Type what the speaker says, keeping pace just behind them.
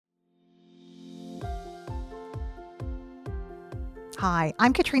Hi,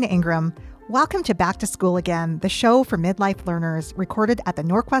 I'm Katrina Ingram. Welcome to Back to School Again, the show for midlife learners recorded at the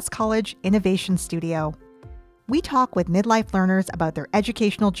Norquest College Innovation Studio. We talk with midlife learners about their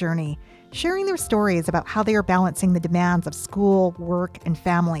educational journey, sharing their stories about how they are balancing the demands of school, work, and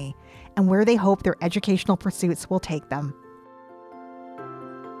family, and where they hope their educational pursuits will take them.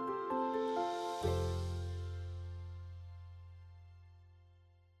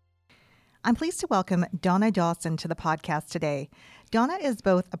 I'm pleased to welcome Donna Dawson to the podcast today. Donna is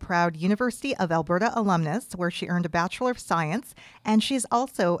both a proud University of Alberta alumnus, where she earned a Bachelor of Science, and she's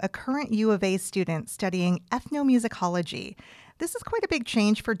also a current U of A student studying ethnomusicology. This is quite a big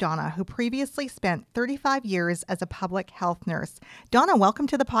change for Donna, who previously spent 35 years as a public health nurse. Donna, welcome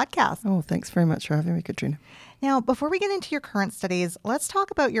to the podcast. Oh, thanks very much for having me, Katrina. Now, before we get into your current studies, let's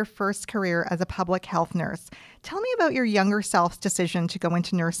talk about your first career as a public health nurse. Tell me about your younger self's decision to go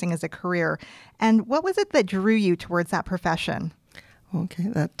into nursing as a career, and what was it that drew you towards that profession? Okay,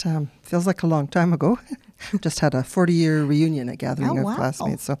 that feels like a long time ago. Just had a 40-year reunion, a gathering of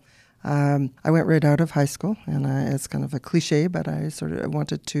classmates. So I went right out of high school, and it's kind of a cliche, but I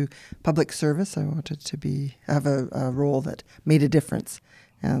wanted to public service. I wanted to have a role that made a difference.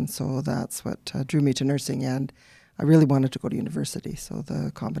 And so that's what drew me to nursing, and I really wanted to go to university. So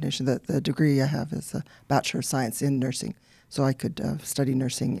the combination, the degree I have is a Bachelor of Science in Nursing, so I could study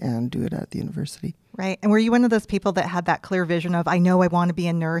nursing and do it at the university. Right. And were you one of those people that had that clear vision of, I know I want to be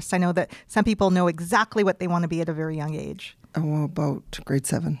a nurse? I know that some people know exactly what they want to be at a very young age. Oh, about grade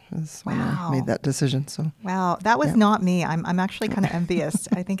 7 is when I made that decision. So wow, that was not me. I'm actually kind of envious.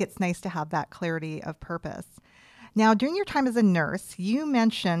 I think it's nice to have that clarity of purpose. Now, during your time as a nurse, you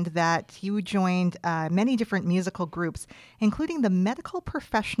mentioned that you joined many different musical groups, including the Medical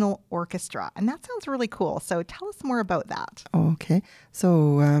Professional Orchestra. And that sounds really cool. So tell us more about that. Okay.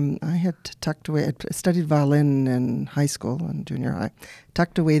 So I had tucked away, I studied violin in high school and junior high,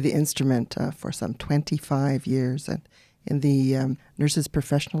 tucked away the instrument for some 25 years. And in the Nurses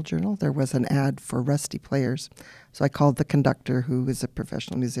Professional Journal, there was an ad for rusty players. So I called the conductor, who was a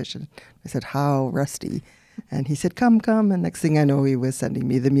professional musician. I said, "How rusty?" And he said, come. And next thing I know, he was sending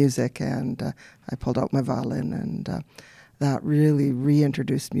me the music, and I pulled out my violin, and that really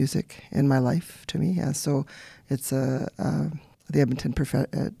reintroduced music in my life to me. So it's the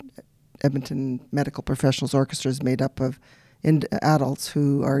Edmonton Medical Professionals Orchestra is made up of adults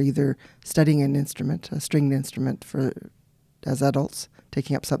who are either studying an instrument, a stringed instrument as adults,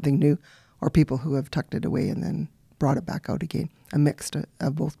 taking up something new, or people who have tucked it away and then brought it back out again, a mix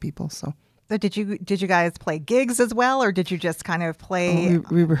of both people. So did you guys play gigs as well, or did you just kind of play?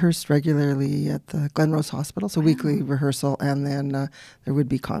 We rehearsed regularly at the Glenrose Hospital, so weekly rehearsal, and then there would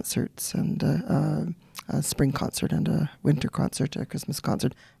be concerts, and a spring concert and a winter concert, a Christmas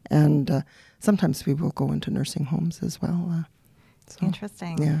concert, and sometimes we will go into nursing homes as well.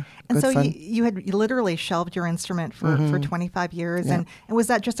 Interesting. Yeah, and so fun. you had literally shelved your instrument for 25 years, and was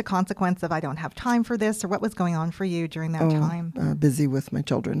that just a consequence of I don't have time for this, or what was going on for you during that time? Busy with my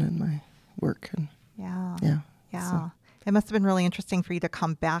children and my work. And So. It must have been really interesting for you to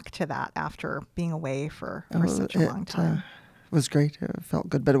come back to that after being away for such a long time. It was great. It felt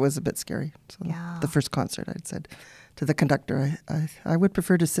good, but it was a bit scary. So the first concert, I'd said to the conductor, I would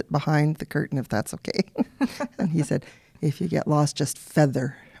prefer to sit behind the curtain if that's okay. And he said, if you get lost, just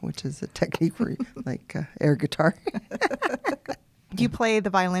feather, which is a technique where like air guitar. Do you play the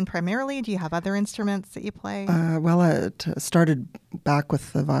violin primarily? Do you have other instruments that you play? I started back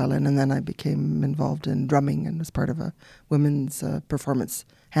with the violin, and then I became involved in drumming and was part of a women's performance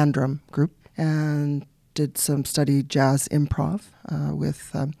hand drum group, and did some study jazz improv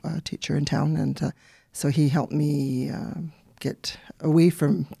with a teacher in town. And so he helped me get away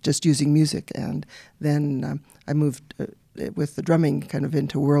from just using music. And then I moved with the drumming kind of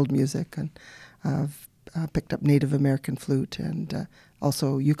into world music, and picked up Native American flute and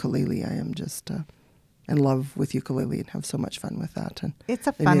also ukulele. I am just in love with ukulele and have so much fun with that. And it's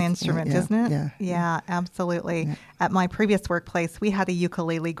a fun instrument, isn't it? Yeah, absolutely. Yeah. At my previous workplace, we had a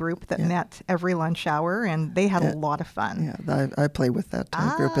ukulele group that met every lunch hour, and they had a lot of fun. Yeah, I play with that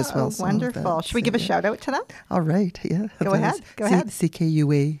group as well. Wonderful. Should we give a shout out to them? All right, yeah. Go ahead.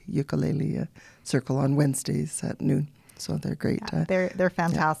 CKUA Ukulele Circle on Wednesdays at noon. So they're great. They're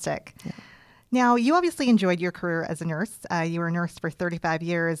fantastic. Yeah. Now, you obviously enjoyed your career as a nurse. You were a nurse for 35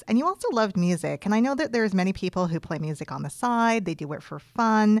 years, and you also loved music. And I know that there's many people who play music on the side. They do it for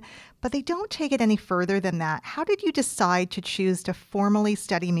fun, but they don't take it any further than that. How did you decide to choose to formally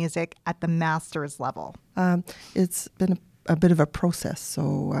study music at the master's level? It's been a bit of a process.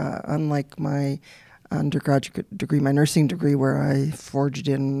 So unlike my undergraduate degree, my nursing degree, where I forged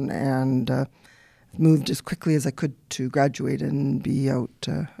in and moved as quickly as I could to graduate and be out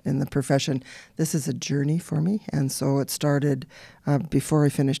in the profession. This is a journey for me, and so it started before I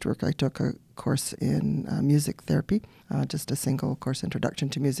finished work. I took a course in music therapy, just a single course, Introduction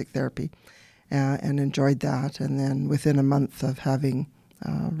to Music Therapy, and enjoyed that. And then within a month of having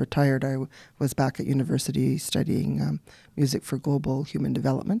retired, I was back at university studying music for global human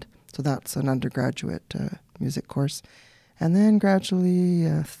development. So that's an undergraduate music course. And then gradually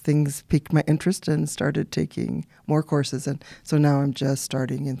things piqued my interest and started taking more courses. And so now I'm just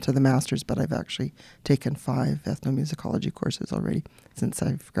starting into the master's, but I've actually taken 5 ethnomusicology courses already since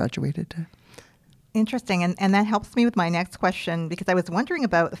I've graduated. Interesting. And that helps me with my next question, because I was wondering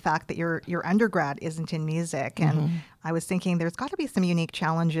about the fact that your undergrad isn't in music. And I was thinking there's got to be some unique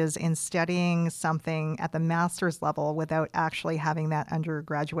challenges in studying something at the master's level without actually having that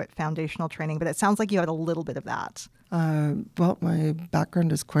undergraduate foundational training. But it sounds like you had a little bit of that. Well, my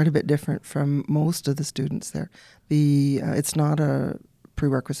background is quite a bit different from most of the students there. It's not a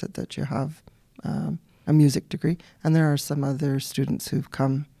prerequisite that you have a music degree. And there are some other students who've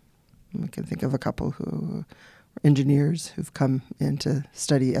come. I can think of a couple who are engineers who've come in to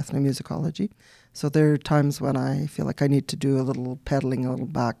study ethnomusicology. So there are times when I feel like I need to do a little pedaling, a little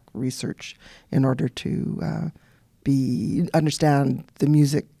back research in order to understand the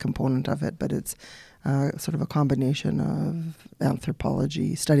music component of it. But it's sort of a combination of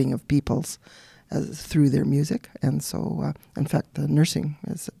anthropology, studying of peoples through their music. And so, in fact, the nursing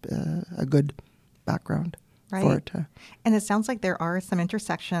is a good background. Right. And it sounds like there are some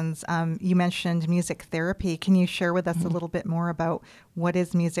intersections. You mentioned music therapy. Can you share with us a little bit more about what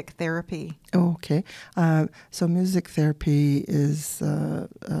is music therapy? Okay. So music therapy is the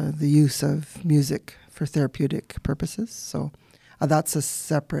use of music for therapeutic purposes. So that's a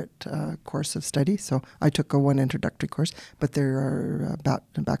separate course of study. So I took one introductory course, but there are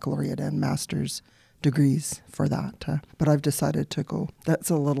baccalaureate and master's degrees for that. But I've decided to go. That's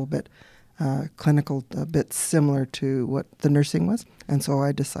a little bit clinical, a bit similar to what the nursing was. And so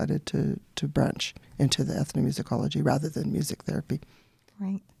I decided to branch into the ethnomusicology rather than music therapy.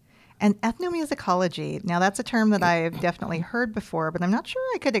 Right. And ethnomusicology, now that's a term that I've definitely heard before, but I'm not sure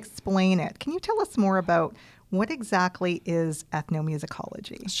I could explain it. Can you tell us more about what exactly is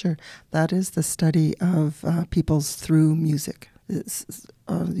ethnomusicology? Sure. That is the study of peoples through music. It's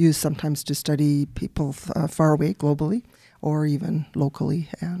used sometimes to study people far away globally, or even locally,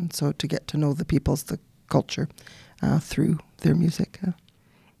 and so to get to know the peoples, the culture, through their music.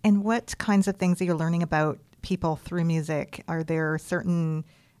 And what kinds of things are you learning about people through music? Are there certain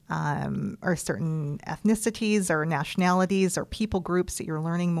ethnicities or nationalities or people groups that you're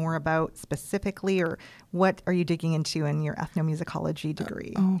learning more about specifically, or what are you digging into in your ethnomusicology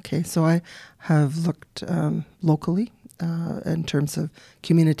degree? Okay, so I have looked locally in terms of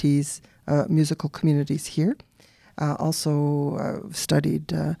communities, musical communities here. Also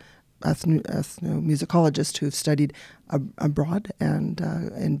studied ethnomusicologists who've studied abroad and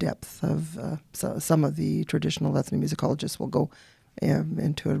in depth of some of the traditional ethnomusicologists will go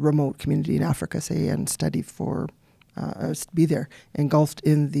into a remote community in Africa, say, and study be there, engulfed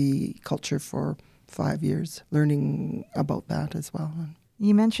in the culture for 5 years, learning about that as well.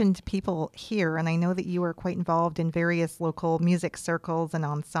 You mentioned people here, and I know that you are quite involved in various local music circles and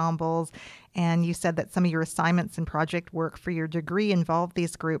ensembles, and you said that some of your assignments and project work for your degree involved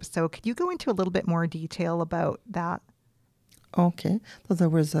these groups. So could you go into a little bit more detail about that? Okay. So there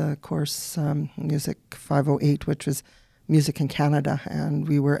was a course, Music 508, which was music in Canada, and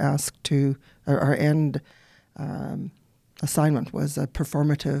we were asked to, our end assignment was a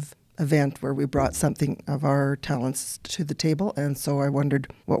performative event where we brought something of our talents to the table. And so I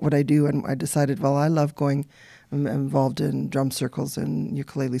wondered, what would I do? And I decided, well, I love going. I'm involved in drum circles and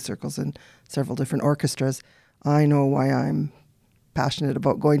ukulele circles and several different orchestras. I know why I'm passionate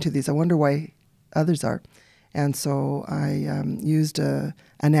about going to these. I wonder why others are. And so I used an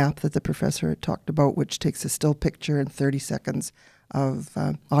app that the professor had talked about, which takes a still picture and 30 seconds of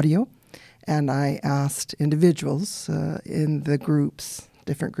audio. And I asked individuals in the groups,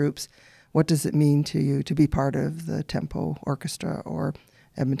 different groups, what does it mean to you to be part of the Tempo Orchestra or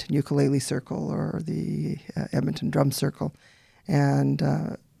Edmonton Ukulele Circle or the Edmonton Drum Circle? And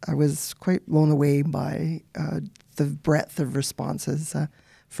I was quite blown away by the breadth of responses,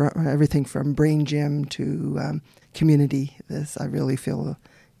 from everything from brain gym to community. I really feel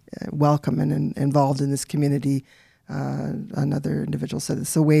welcome and involved in this community. Another individual said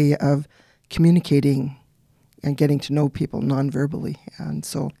it's a way of communicating and getting to know people non-verbally. And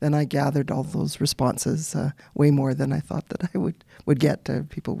so then I gathered all those responses, way more than I thought that I would get.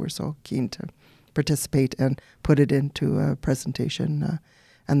 People were so keen to participate and put it into a presentation.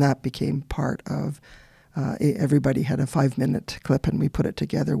 And that became part of, everybody had a 5-minute clip, and we put it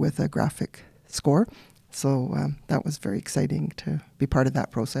together with a graphic score. So that was very exciting to be part of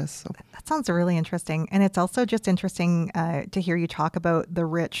that process. So that sounds really interesting. And it's also just interesting to hear you talk about the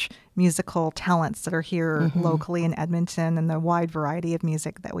rich musical talents that are here locally in Edmonton and the wide variety of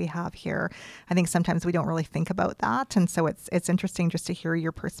music that we have here. I think sometimes we don't really think about that. And so it's interesting just to hear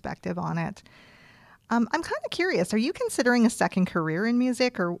your perspective on it. I'm kind of curious, are you considering a second career in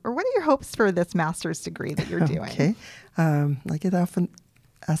music, or what are your hopes for this master's degree that you're doing? Okay. I get often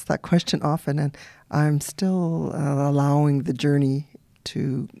asked that question often, and I'm still allowing the journey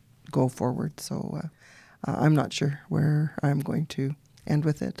to go forward. So I'm not sure where I'm going to end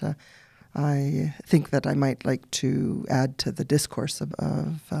with it. I think that I might like to add to the discourse of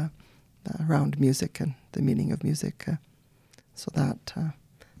around music and the meaning of music. So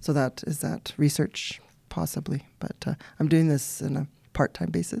that is that research possibly. But I'm doing this in a part-time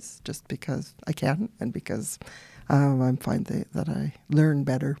basis just because I can, and because I find that I learn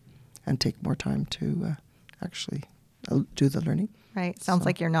better and take more time to actually do the learning. Right. Sounds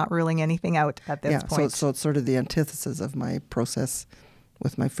like you're not ruling anything out at this point. So it's sort of the antithesis of my process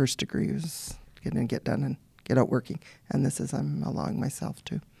with my first degree was get done and get out working. And this is I'm allowing myself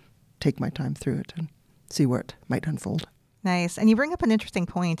to take my time through it and see where it might unfold. Nice. And you bring up an interesting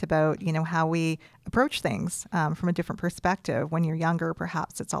point about, how we approach things from a different perspective. When you're younger,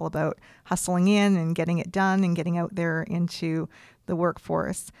 perhaps it's all about hustling in and getting it done and getting out there into the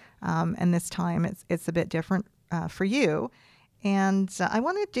workforce. And this time it's a bit different for you. And I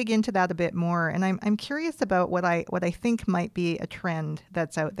want to dig into that a bit more. And I'm curious about what I think might be a trend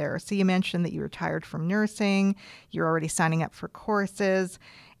that's out there. So you mentioned that you retired from nursing. You're already signing up for courses.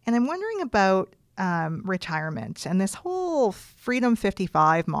 And I'm wondering about retirement and this whole Freedom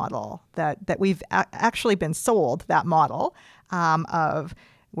 55 model that we've actually been sold, that model of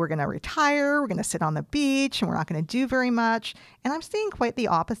we're going to retire, we're going to sit on the beach, and we're not going to do very much. And I'm seeing quite the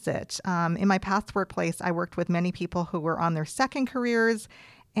opposite. In my past workplace, I worked with many people who were on their second careers.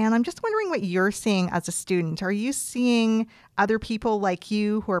 And I'm just wondering what you're seeing as a student. Are you seeing other people like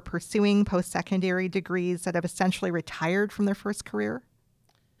you who are pursuing post-secondary degrees that have essentially retired from their first career?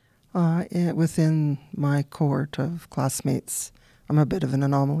 Within my cohort of classmates, I'm a bit of an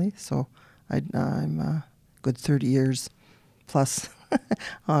anomaly. So I'm a good 30 years plus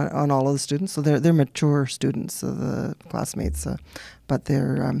on all of the students. So they're mature students, the classmates, but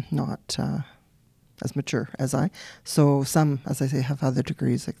they're not as mature as I. So some, as I say, have other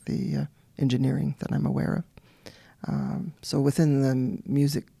degrees like the engineering that I'm aware of. So within the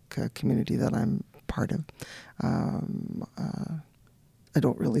music community that I'm part of, I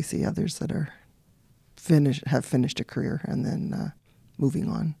don't really see others that are have finished a career and then moving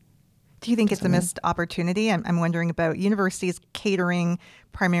on. Do you think it's a missed opportunity? I'm wondering about universities catering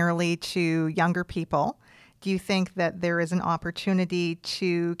primarily to younger people. Do you think that there is an opportunity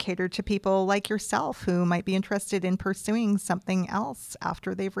to cater to people like yourself who might be interested in pursuing something else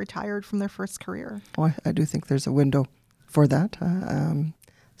after they've retired from their first career? Oh, I do think there's a window for that.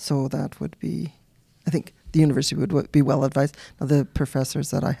 So that would be, I think, the university would be well advised. Now, the professors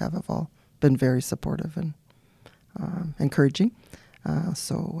that I have all been very supportive and encouraging.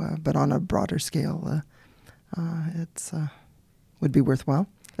 But on a broader scale, it's would be worthwhile.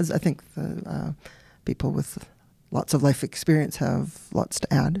 As I think the people with lots of life experience have lots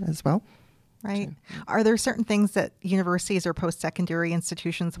to add as well. Right. Are there certain things that universities or post-secondary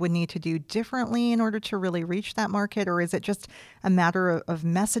institutions would need to do differently in order to really reach that market? Or is it just a matter of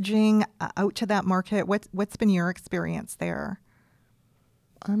messaging out to that market? What's been your experience there?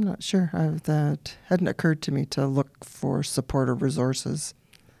 I'm not sure. That hadn't occurred to me to look for support or resources,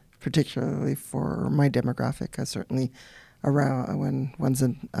 particularly for my demographic. Certainly around when one's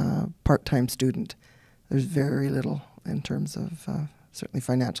a part-time student, there's very little in terms of certainly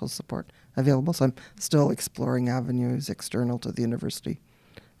financial support available. So I'm still exploring avenues external to the university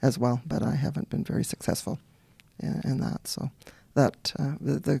as well, but I haven't been very successful in that. So that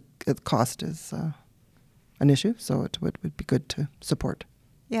the cost is an issue, so it would be good to support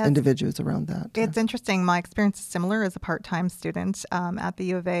individuals around that. It's interesting. My experience is similar as a part-time student at the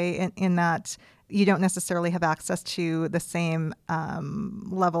U of A in that you don't necessarily have access to the same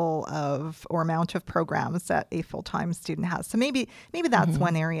level of or amount of programs that a full-time student has. So maybe that's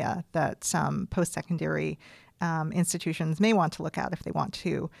one area that post-secondary institutions may want to look at if they want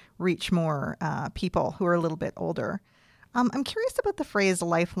to reach more people who are a little bit older. I'm curious about the phrase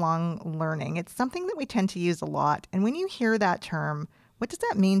lifelong learning. It's something that we tend to use a lot. And when you hear that term, what does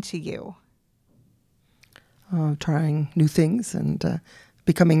that mean to you? Trying new things and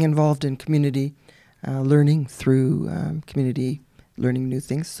becoming involved in community, learning through community learning new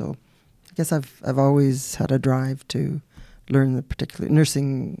things. So I guess I've always had a drive to learn the particular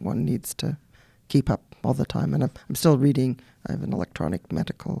nursing. One needs to keep up all the time, and I'm still reading. I have an electronic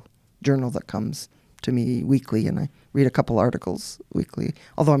medical journal that comes to me weekly, and I read a couple articles weekly,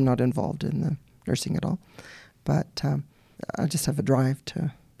 although I'm not involved in the nursing at all. But I just have a drive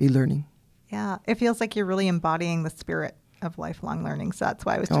to be learning. Yeah, it feels like you're really embodying the spirit of lifelong learning. So that's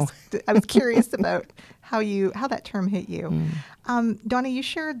why I was curious about how that term hit you. Donna, you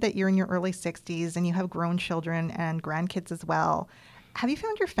shared that you're in your early 60s and you have grown children and grandkids as well. Have you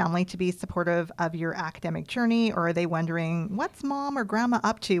found your family to be supportive of your academic journey, or are they wondering, what's mom or grandma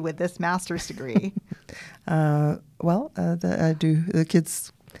up to with this master's degree? I do. The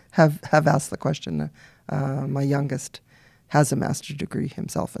kids have asked the question. My youngest has a master's degree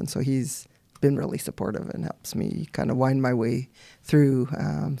himself, and so he's been really supportive and helps me kind of wind my way through.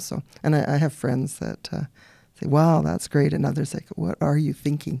 And I have friends that say, "Wow, that's great," and others like, "What are you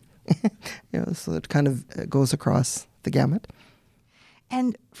thinking?" So it kind of goes across the gamut.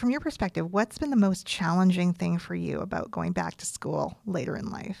 And from your perspective, what's been the most challenging thing for you about going back to school later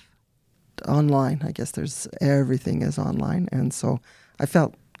in life? Online, I guess everything is online. And so I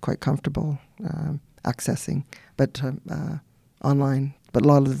felt quite comfortable accessing, but online. But a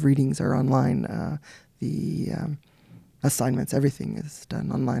lot of the readings are online. The assignments, everything is done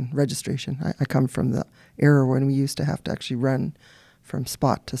online. Registration. I come from the era when we used to have to actually run from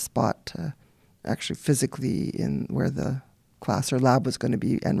spot to spot to actually physically in where the class or lab was going to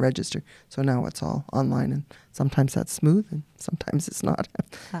be and register. So now it's all online, and sometimes that's smooth and sometimes it's not.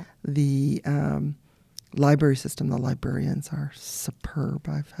 The library system, the librarians are superb.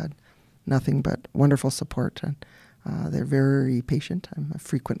 I've had nothing but wonderful support, and they're very patient. I'm a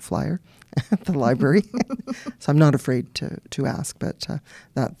frequent flyer at the library, so I'm not afraid to ask, but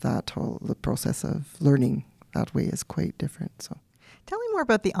the process of learning that way is quite different. So. Tell me more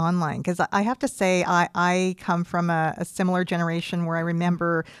about the online, because I have to say I come from a similar generation where I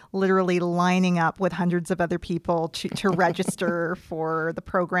remember literally lining up with hundreds of other people to register for the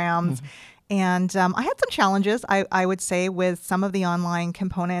programs. Mm-hmm. And I had some challenges, I would say, with some of the online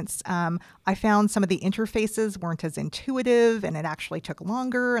components. I found some of the interfaces weren't as intuitive, and it actually took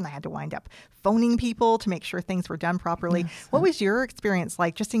longer, and I had to wind up phoning people to make sure things were done properly. Yes. What was your experience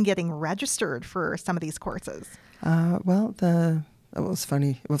like just in getting registered for some of these courses? It was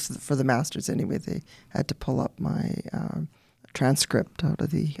funny. Well, for the masters anyway, they had to pull up my transcript out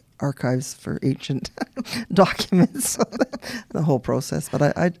of the archives for ancient documents. So the whole process.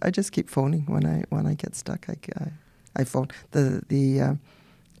 But I just keep phoning when I get stuck. I phone. The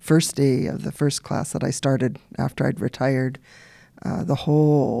first day of the first class that I started after I'd retired, the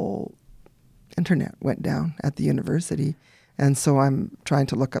whole internet went down at the university. And so I'm trying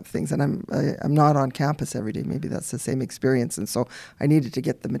to look up things, and I'm not on campus every day. Maybe that's the same experience. And so I needed to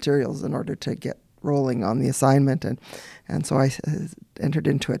get the materials in order to get rolling on the assignment. And so I entered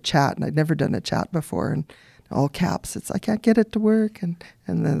into a chat, and I'd never done a chat before. And all caps, it's, "I can't get it to work." And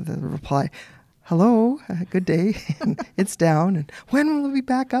then the reply, "Hello, good day. It's down. And when will we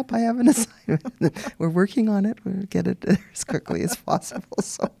back up? I have an assignment." We're working on it. We'll get it as quickly as possible.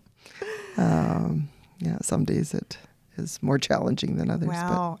 So, some days it is more challenging than others.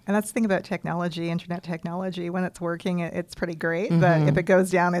 Wow. And that's the thing about technology, internet technology. When it's working, it's pretty great. Mm-hmm. But if it goes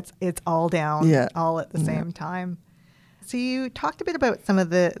down, it's all down, all at the same time. So you talked a bit about some of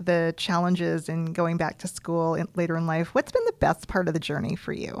the challenges in going back to school later in life. What's been the best part of the journey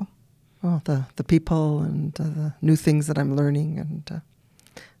for you? Well, the people and the new things that I'm learning. And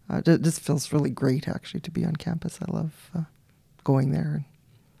it just feels really great, actually, to be on campus. I love going there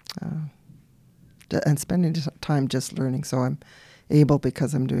and spending time just learning. So I'm able,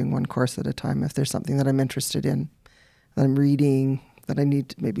 because I'm doing one course at a time, if there's something that I'm interested in, that I'm reading, that I need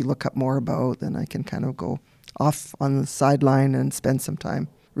to maybe look up more about, then I can kind of go off on the sideline and spend some time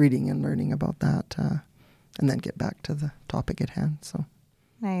reading and learning about that, and then get back to the topic at hand. So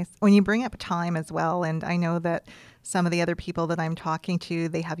nice. When you bring up time as well, and I know that some of the other people that I'm talking to,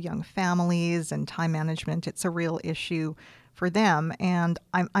 they have young families, and time management, it's a real issue for them. And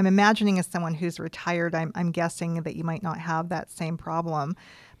I'm imagining, as someone who's retired, I'm guessing that you might not have that same problem.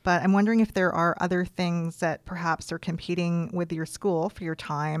 But I'm wondering if there are other things that perhaps are competing with your school for your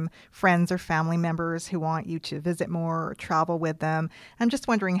time, friends or family members who want you to visit more or travel with them. I'm just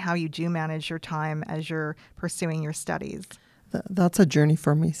wondering how you do manage your time as you're pursuing your studies. That's a journey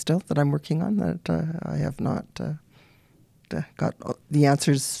for me still that I'm working on, that I have not got the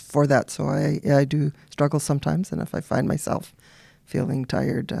answers for that. So I do struggle sometimes, and if I find myself feeling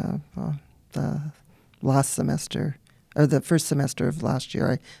tired, the last semester, or the first semester of last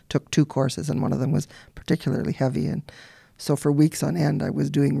year, I took 2 courses, and one of them was particularly heavy, and So for weeks on end, I was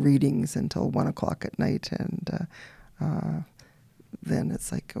doing readings until 1 o'clock at night. And then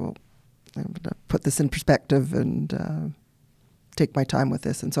it's like, oh, I'm going to put this in perspective and take my time with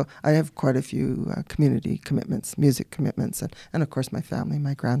this. And so I have quite a few community commitments, music commitments, and of course my family,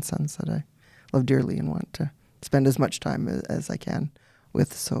 my grandsons that I love dearly and want to spend as much time as I can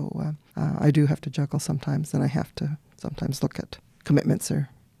with. So I do have to juggle sometimes, and I have to sometimes look at commitments or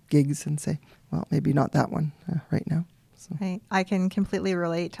gigs and say, well, maybe not that one right now. So. Right. I can completely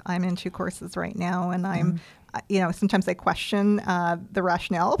relate. I'm in 2 courses right now, and I'm, sometimes I question the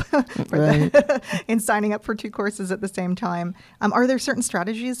rationale in signing up for 2 courses at the same time. Are there certain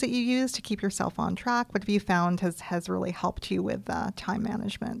strategies that you use to keep yourself on track? What have you found has really helped you with time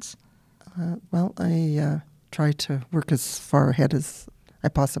management? Well, I try to work as far ahead as I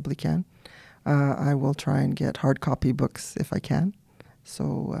possibly can. I will try and get hard copy books if I can.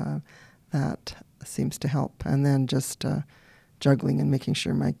 So that seems to help. And then just juggling and making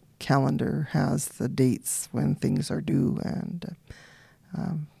sure my calendar has the dates when things are due and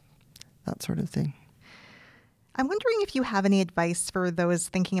that sort of thing. I'm wondering if you have any advice for those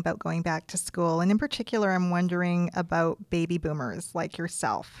thinking about going back to school. And in particular, I'm wondering about baby boomers like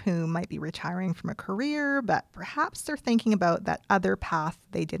yourself who might be retiring from a career, but perhaps they're thinking about that other path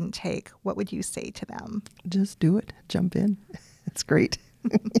they didn't take. What would you say to them? Just do it. Jump in. It's great.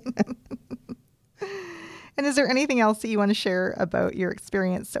 And is there anything else that you want to share about your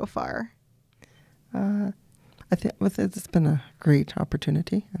experience so far? I think it's been a great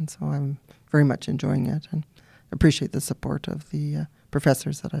opportunity, and so I'm very much enjoying it and appreciate the support of the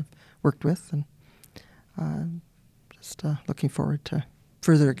professors that I've worked with, and just looking forward to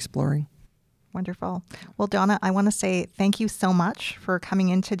further exploring. Wonderful. Well, Donna, I want to say thank you so much for coming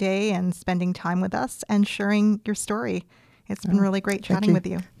in today and spending time with us and sharing your story. It's been really great chatting with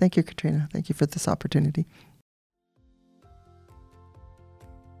you. Thank you, Katrina. Thank you for this opportunity.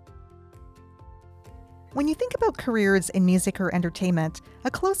 When you think about careers in music or entertainment,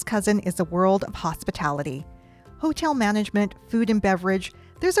 a close cousin is the world of hospitality. Hotel management, food and beverage,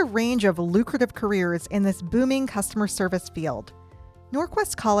 there's a range of lucrative careers in this booming customer service field.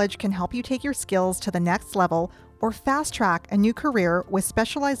 Norquest College can help you take your skills to the next level or fast-track a new career with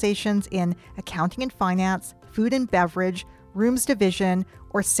specializations in accounting and finance, food and beverage, rooms division,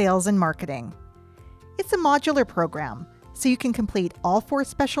 or sales and marketing. It's a modular program, so you can complete all 4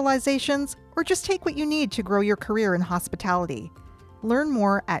 specializations or just take what you need to grow your career in hospitality. Learn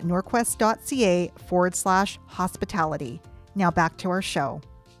more at norquest.ca/hospitality. Now back to our show.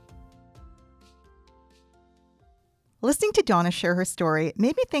 Listening to Donna share her story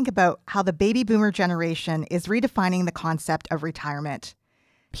made me think about how the baby boomer generation is redefining the concept of retirement.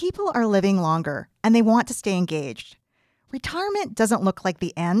 People are living longer, and they want to stay engaged. Retirement doesn't look like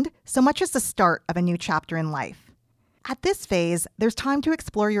the end so much as the start of a new chapter in life. At this phase, there's time to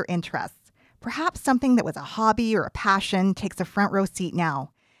explore your interests. Perhaps something that was a hobby or a passion takes a front row seat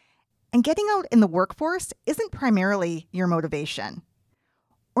now. And getting out in the workforce isn't primarily your motivation.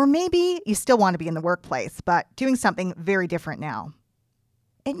 Or maybe you still want to be in the workplace, but doing something very different now.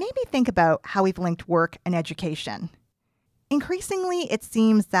 It made me think about how we've linked work and education. Increasingly, it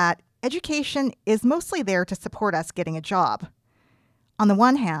seems that education is mostly there to support us getting a job. On the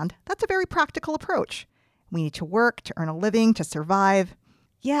one hand, that's a very practical approach. We need to work to earn a living, to survive.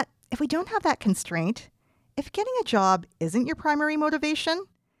 Yet, if we don't have that constraint, if getting a job isn't your primary motivation,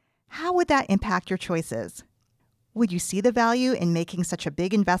 how would that impact your choices? Would you see the value in making such a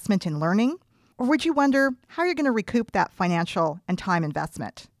big investment in learning? Or would you wonder how you're going to recoup that financial and time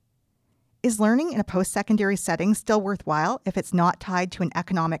investment? Is learning in a post-secondary setting still worthwhile if it's not tied to an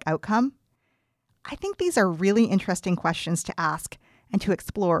economic outcome? I think these are really interesting questions to ask and to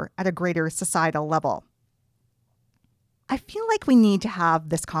explore at a greater societal level. I feel like we need to have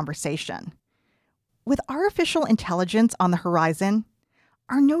this conversation. With artificial intelligence on the horizon,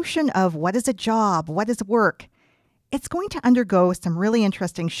 our notion of what is a job, what is work, it's going to undergo some really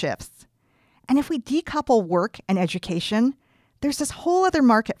interesting shifts. And if we decouple work and education, there's this whole other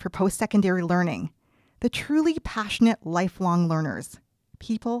market for post-secondary learning, the truly passionate lifelong learners,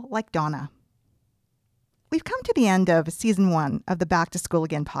 people like Donna. We've come to the end of Season 1 of the Back to School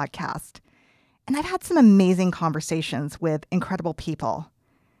Again podcast, and I've had some amazing conversations with incredible people.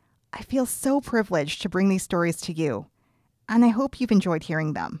 I feel so privileged to bring these stories to you, and I hope you've enjoyed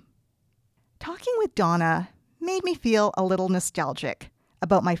hearing them. Talking with Donna made me feel a little nostalgic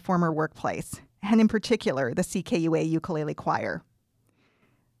about my former workplace, and in particular, the CKUA Ukulele Choir.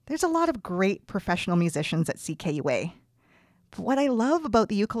 There's a lot of great professional musicians at CKUA, but what I love about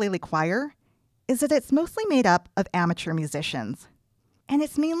the Ukulele Choir is that it's mostly made up of amateur musicians, and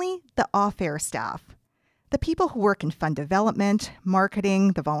it's mainly the off-air staff, The people who work in fund development,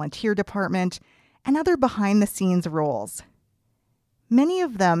 marketing, the volunteer department, and other behind-the-scenes roles. Many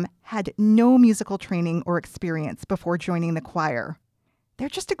of them had no musical training or experience before joining the choir. They're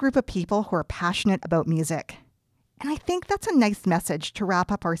just a group of people who are passionate about music. And I think that's a nice message to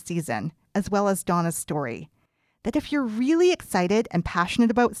wrap up our season, as well as Donna's story. That if you're really excited and passionate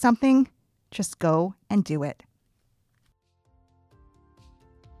about something, just go and do it.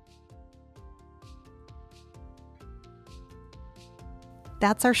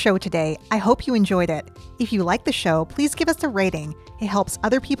 That's our show today. I hope you enjoyed it. If you like the show, please give us a rating. It helps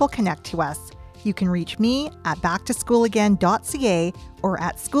other people connect to us. You can reach me at backtoschoolagain.ca or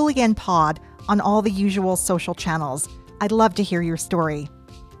at schoolagainpod on all the usual social channels. I'd love to hear your story.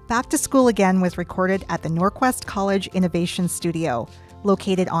 Back to School Again was recorded at the Norquest College Innovation Studio,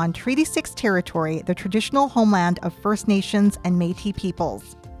 located on Treaty 6 territory, the traditional homeland of First Nations and Métis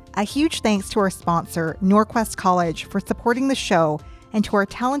peoples. A huge thanks to our sponsor, Norquest College, for supporting the show, and to our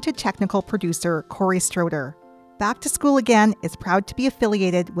talented technical producer, Corey Stroder. Back to School Again is proud to be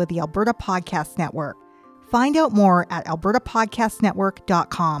affiliated with the Alberta Podcast Network. Find out more at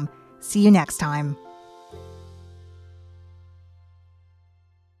albertapodcastnetwork.com. See you next time.